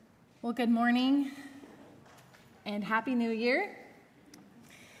Well, good morning and Happy New Year.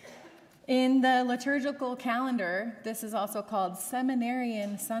 In the liturgical calendar, this is also called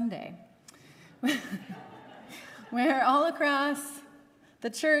Seminarian Sunday, where all across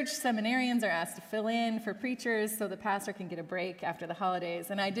the church, seminarians are asked to fill in for preachers so the pastor can get a break after the holidays.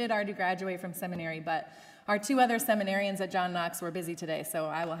 And I did already graduate from seminary, but our two other seminarians at John Knox were busy today, so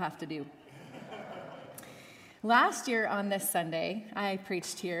I will have to do. Last year on this Sunday, I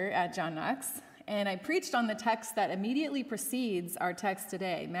preached here at John Knox, and I preached on the text that immediately precedes our text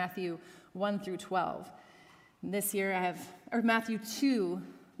today, Matthew 1 through 12. This year I have, Matthew 2,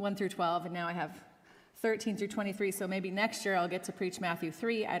 1 through 12, and now I have 13 through 23, so maybe next year I'll get to preach Matthew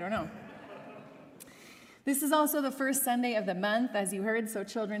 3, I don't know. This is also the first Sunday of the month, as you heard, so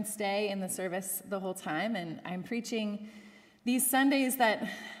children stay in the service the whole time, and I'm preaching these Sundays that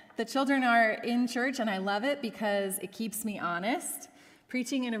the children are in church, and I love it because it keeps me honest.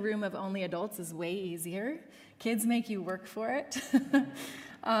 Preaching in a room of only adults is way easier. Kids make you work for it.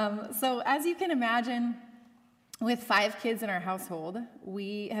 So as you can imagine, with 5 kids in our household,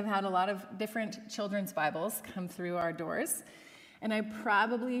 we have had a lot of different children's Bibles come through our doors. And I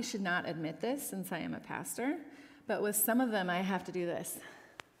probably should not admit this since I am a pastor, but with some of them I have to do this.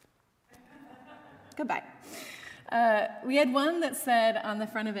 Goodbye. We had one that said on the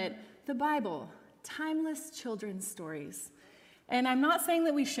front of it, "The Bible, Timeless Children's Stories." And I'm not saying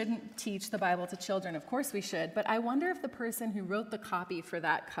that we shouldn't teach the Bible to children. Of course we should. But I wonder if the person who wrote the copy for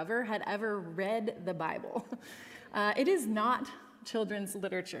that cover had ever read the Bible. It is not children's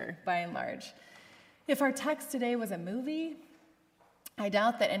literature, by and large. If our text today was a movie, I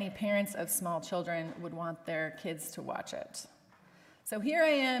doubt that any parents of small children would want their kids to watch it. So here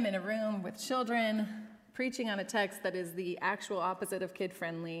I am in a room with children, preaching on a text that is the actual opposite of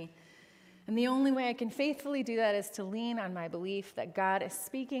kid-friendly. And the only way I can faithfully do that is to lean on my belief that God is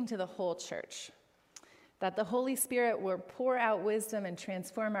speaking to the whole church, that the Holy Spirit will pour out wisdom and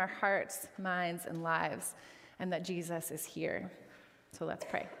transform our hearts, minds, and lives, and that Jesus is here. So let's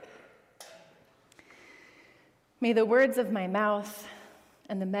pray. May the words of my mouth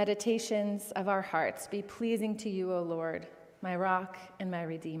and the meditations of our hearts be pleasing to you, O Lord, my rock and my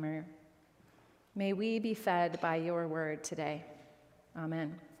redeemer. May we be fed by your word today.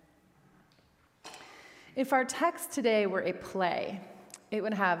 Amen. If our text today were a play, it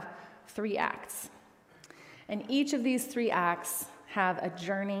would have 3 acts. And each of these 3 acts have a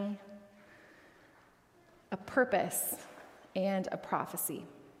journey, a purpose, and a prophecy.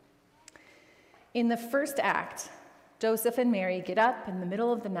 In the first act, Joseph and Mary get up in the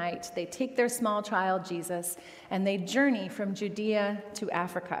middle of the night, they take their small child, Jesus, and they journey from Judea to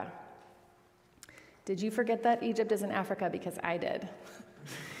Africa. Did you forget that Egypt is in Africa? Because I did.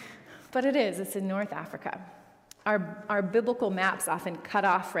 But it is. It's in North Africa. Our biblical maps often cut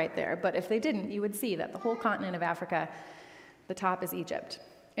off right there, but if they didn't, you would see that the whole continent of Africa, the top is Egypt.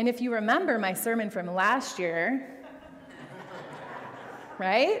 And if you remember my sermon from last year,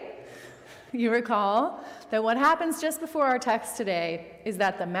 right? You recall that what happens just before our text today is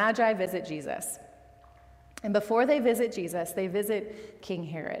that the Magi visit Jesus. And before they visit Jesus, they visit King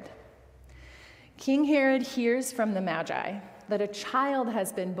Herod. King Herod hears from the Magi that a child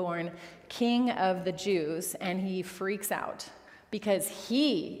has been born king of the Jews, and he freaks out because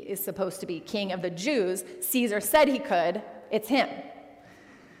he is supposed to be king of the Jews. Caesar said he could. It's him.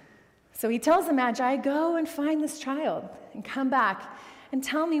 So he tells the Magi, "Go and find this child and come back and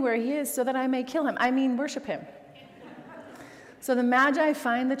tell me where he is so that I may kill him. Worship him." So the Magi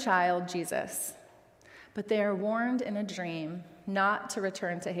find the child, Jesus, but they are warned in a dream not to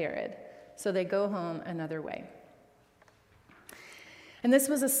return to Herod. So they go home another way. And this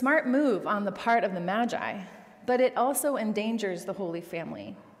was a smart move on the part of the Magi, but it also endangers the Holy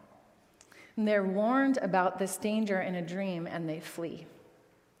Family. And they're warned about this danger in a dream, and they flee.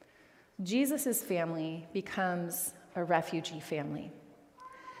 Jesus' family becomes a refugee family.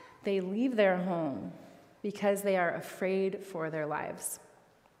 They leave their home because they are afraid for their lives.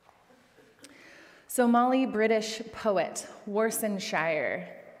 Somali British poet Warsan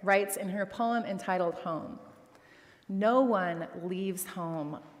Shire writes in her poem entitled Home, "No one leaves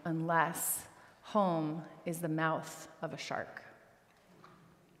home unless home is the mouth of a shark."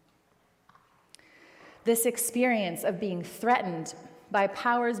 This experience of being threatened by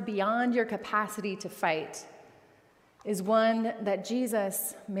powers beyond your capacity to fight is one that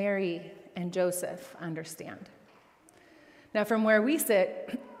Jesus, Mary, and Joseph understand. Now, from where we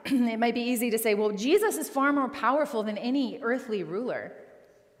sit, it might be easy to say, well, Jesus is far more powerful than any earthly ruler.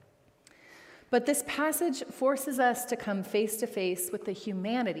 But this passage forces us to come face to face with the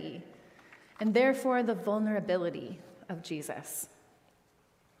humanity and therefore the vulnerability of Jesus.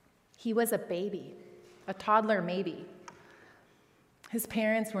 He was a baby, a toddler maybe. His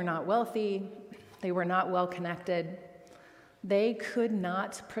parents were not wealthy. They were not well connected. They could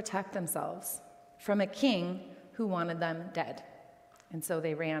not protect themselves from a king who wanted them dead. And so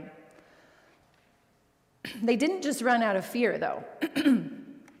they ran. They didn't just run out of fear, though.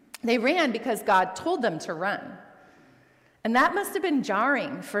 They ran because God told them to run. And that must have been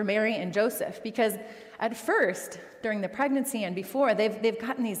jarring for Mary and Joseph, because at first, during the pregnancy and before, they've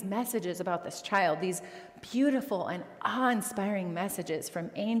gotten these messages about this child, these beautiful and awe-inspiring messages from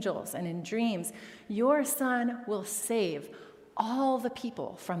angels and in dreams. Your son will save all the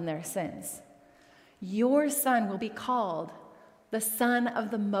people from their sins. Your son will be called the Son of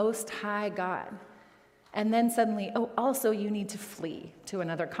the Most High God. And then suddenly, also you need to flee to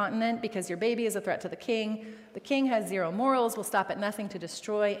another continent because your baby is a threat to the king. The king has zero morals, will stop at nothing to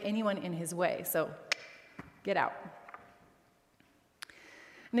destroy anyone in his way. So get out.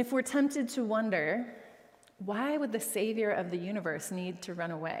 And if we're tempted to wonder, why would the Savior of the universe need to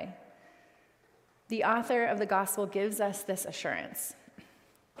run away? The author of the gospel gives us this assurance.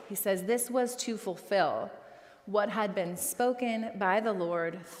 He says, this was to fulfill what had been spoken by the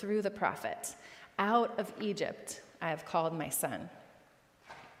Lord through the prophet. Out of Egypt I have called my son.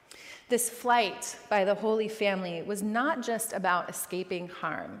 This flight by the Holy Family was not just about escaping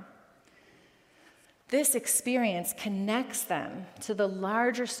harm. This experience connects them to the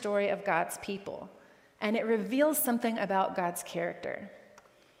larger story of God's people, and it reveals something about God's character.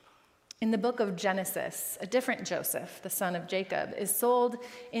 In the book of Genesis, a different Joseph, the son of Jacob, is sold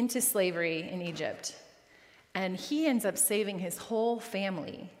into slavery in Egypt, and he ends up saving his whole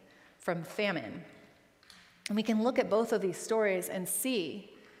family from famine. And we can look at both of these stories and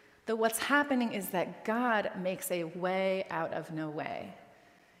see that what's happening is that God makes a way out of no way.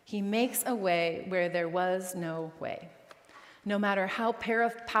 He makes a way where there was no way. No matter how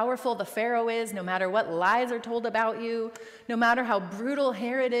powerful the Pharaoh is, no matter what lies are told about you, no matter how brutal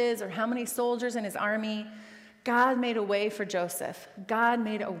Herod is or how many soldiers in his army, God made a way for Joseph. God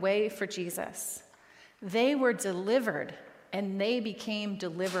made a way for Jesus. They were delivered, and they became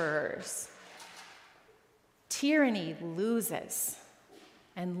deliverers. Tyranny loses,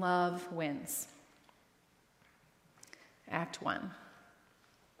 and love wins. Act 1.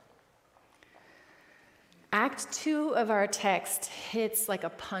 Act 2 of our text hits like a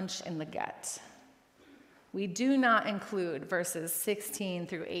punch in the gut. We do not include verses 16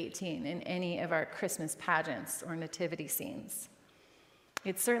 through 18 in any of our Christmas pageants or nativity scenes.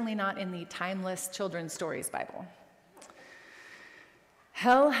 It's certainly not in the timeless children's stories Bible.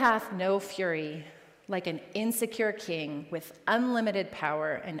 Hell hath no fury like an insecure king with unlimited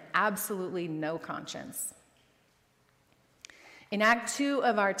power and absolutely no conscience. In Act 2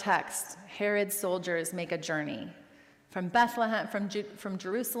 of our text, Herod's soldiers make a journey from Bethlehem, from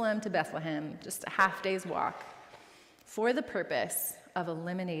Jerusalem to Bethlehem, just a half day's walk, for the purpose of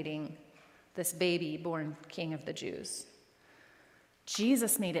eliminating this baby born king of the Jews.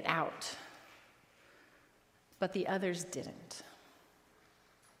 Jesus made it out, but the others didn't.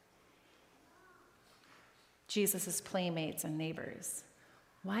 Jesus' playmates and neighbors,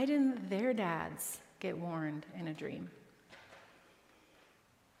 why didn't their dads get warned in a dream?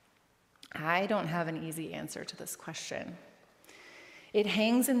 I don't have an easy answer to this question. It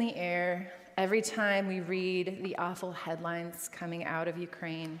hangs in the air every time we read the awful headlines coming out of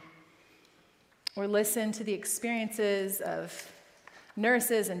Ukraine, or listen to the experiences of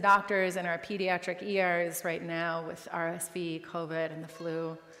nurses and doctors in our pediatric ERs right now with RSV, COVID, and the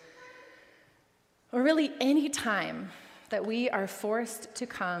flu. Or really any time that we are forced to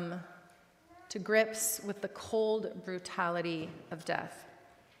come to grips with the cold brutality of death.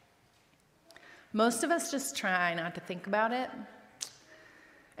 Most of us just try not to think about it.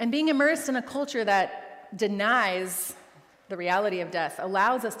 And being immersed in a culture that denies the reality of death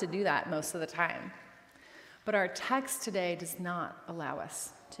allows us to do that most of the time. But our text today does not allow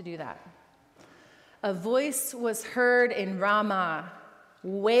us to do that. A voice was heard in Ramah,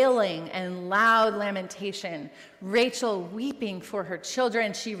 wailing and loud lamentation, Rachel weeping for her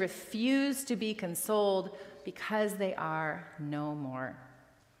children. She refused to be consoled because they are no more.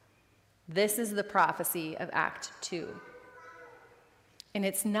 This is the prophecy of Act 2. And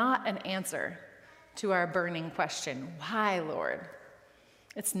it's not an answer to our burning question, why, Lord?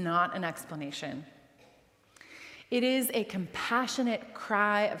 It's not an explanation. It is a compassionate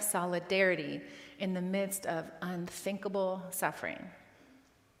cry of solidarity in the midst of unthinkable suffering.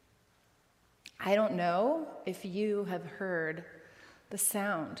 I don't know if you have heard the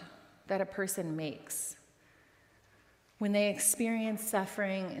sound that a person makes when they experience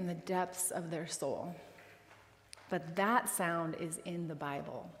suffering in the depths of their soul. But that sound is in the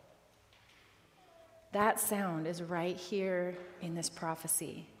Bible. That sound is right here in this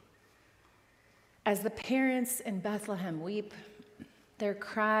prophecy. As the parents in Bethlehem weep, their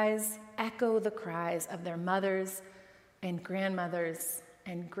cries echo the cries of their mothers and grandmothers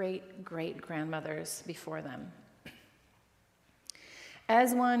and great-great-grandmothers before them.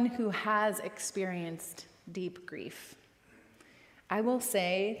 As one who has experienced deep grief, I will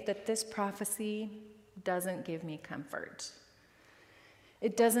say that this prophecy doesn't give me comfort.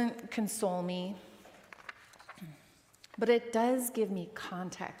 It doesn't console me, but it does give me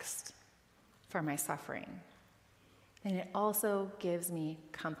context for my suffering. And it also gives me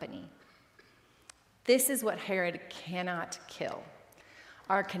company. This is what Herod cannot kill: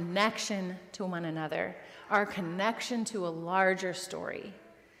 our connection to one another, our connection to a larger story.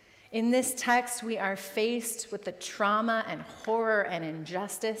 In this text, we are faced with the trauma and horror and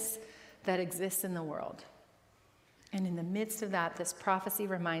injustice that exists in the world. And in the midst of that, this prophecy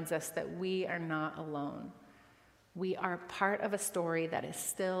reminds us that we are not alone. We are part of a story that is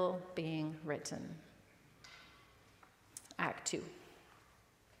still being written. Act 2.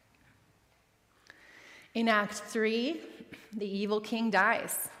 In Act 3, the evil king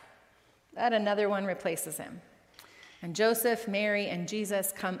dies. But another one replaces him. And Joseph, Mary, and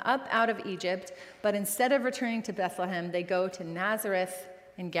Jesus come up out of Egypt, but instead of returning to Bethlehem, they go to Nazareth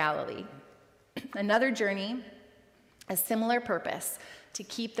in Galilee. Another journey, a similar purpose, to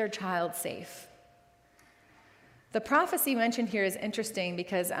keep their child safe. The prophecy mentioned here is interesting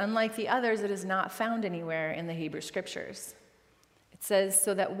because, unlike the others, it is not found anywhere in the Hebrew Scriptures. It says,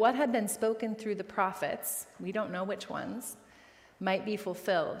 so that what had been spoken through the prophets, we don't know which ones, might be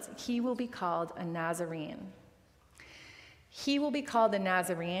fulfilled. He will be called a Nazarene. He will be called a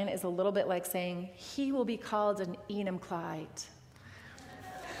Nazarene is a little bit like saying, he will be called an Enumclite.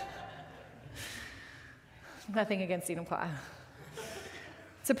 Nothing against Enumclite.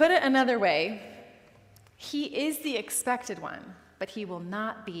 To put it another way, he is the expected one, but he will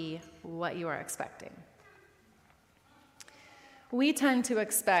not be what you are expecting. We tend to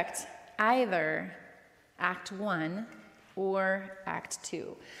expect either Act 1 or Act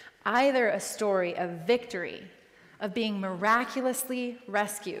 2, either a story of victory, of being miraculously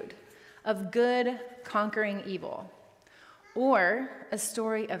rescued, of good conquering evil, or a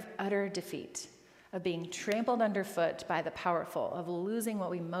story of utter defeat, of being trampled underfoot by the powerful, of losing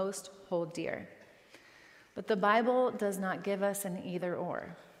what we most hold dear. But the Bible does not give us an either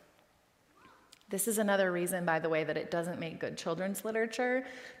or. This is another reason, by the way, that it doesn't make good children's literature,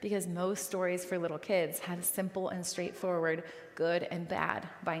 because most stories for little kids have simple and straightforward good and bad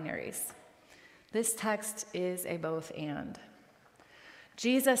binaries. This text is a both and.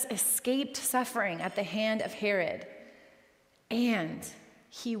 Jesus escaped suffering at the hand of Herod, and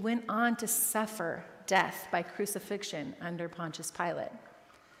he went on to suffer death by crucifixion under Pontius Pilate.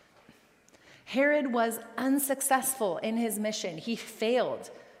 Herod was unsuccessful in his mission. He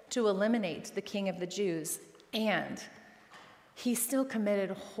failed to eliminate the King of the Jews, and he still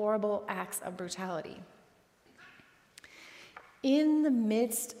committed horrible acts of brutality. In the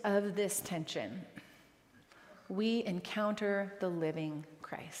midst of this tension, we encounter the living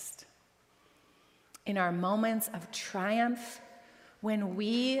Christ. In our moments of triumph, when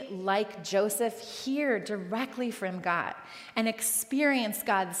we, like Joseph, hear directly from God and experience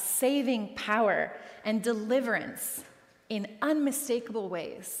God's saving power and deliverance in unmistakable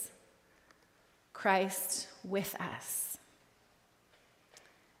ways, Christ with us.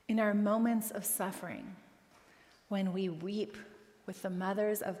 In our moments of suffering, when we weep with the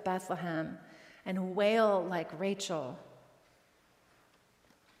mothers of Bethlehem and wail like Rachel,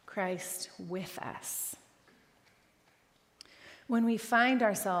 Christ with us. When we find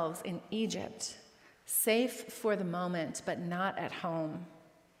ourselves in Egypt, safe for the moment but not at home,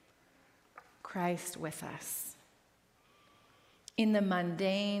 Christ with us. In the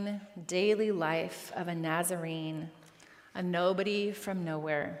mundane, daily life of a Nazarene, a nobody from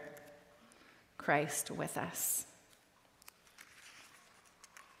nowhere, Christ with us.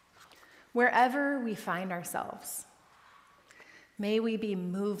 Wherever we find ourselves, may we be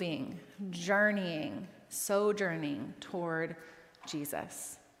moving, journeying, sojourning toward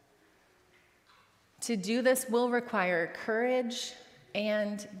Jesus. To do this will require courage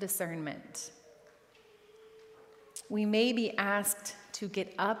and discernment. We may be asked to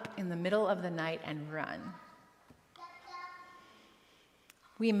get up in the middle of the night and run.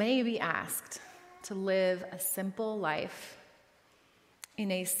 We may be asked to live a simple life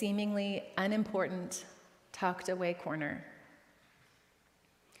in a seemingly unimportant, tucked away corner.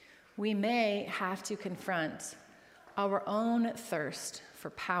 We may have to confront our own thirst for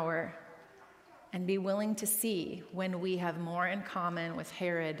power and be willing to see when we have more in common with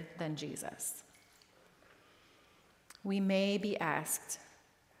Herod than Jesus. we may be asked,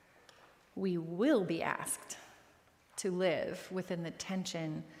 we will be asked to live within the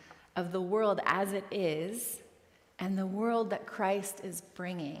tension of the world as it is and the world that Christ is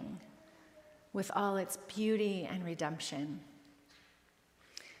bringing with all its beauty and redemption.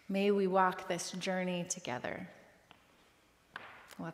 May we walk this journey together.